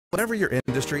Whatever your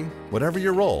industry, whatever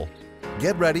your role,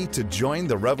 get ready to join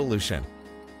the revolution.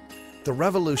 The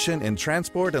revolution in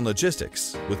transport and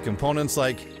logistics with components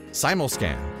like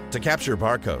Simulscan to capture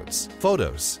barcodes,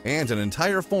 photos, and an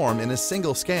entire form in a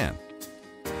single scan.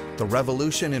 The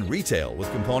revolution in retail with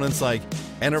components like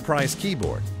Enterprise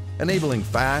Keyboard, enabling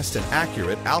fast and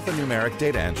accurate alphanumeric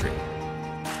data entry.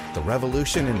 The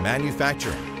revolution in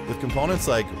manufacturing with components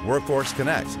like Workforce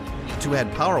Connect to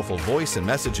add powerful voice and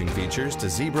messaging features to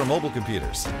Zebra mobile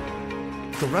computers.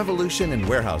 The revolution in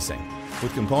warehousing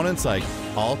with components like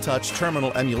all-touch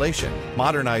terminal emulation,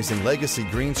 modernizing legacy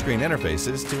green screen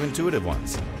interfaces to intuitive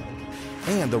ones.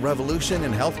 And the revolution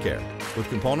in healthcare with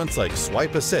components like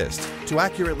Swipe Assist to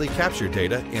accurately capture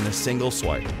data in a single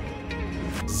swipe.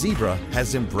 Zebra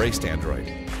has embraced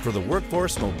Android for the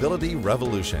workforce mobility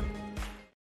revolution.